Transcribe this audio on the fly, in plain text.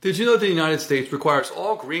Did you know that the United States requires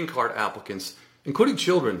all green card applicants, including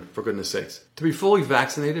children, for goodness sakes, to be fully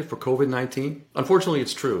vaccinated for COVID-19? Unfortunately,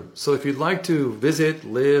 it's true. So if you'd like to visit,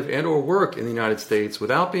 live, and or work in the United States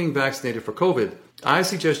without being vaccinated for COVID, I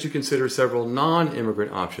suggest you consider several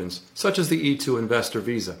non-immigrant options, such as the E2 investor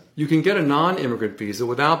visa. You can get a non-immigrant visa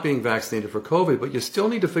without being vaccinated for COVID, but you still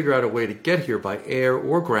need to figure out a way to get here by air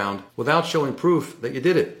or ground without showing proof that you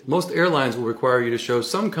did it. Most airlines will require you to show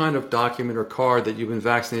some kind of document or card that you've been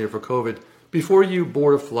vaccinated for COVID before you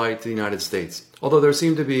board a flight to the United States, although there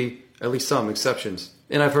seem to be at least some exceptions.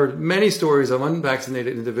 And I've heard many stories of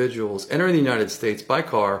unvaccinated individuals entering the United States by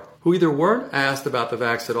car who either weren't asked about the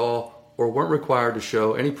vax at all or weren't required to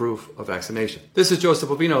show any proof of vaccination. This is Joseph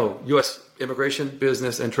Bovino, U.S. immigration,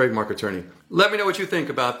 business, and trademark attorney. Let me know what you think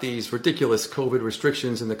about these ridiculous COVID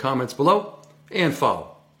restrictions in the comments below, and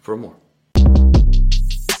follow for more.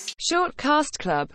 Short Cast Club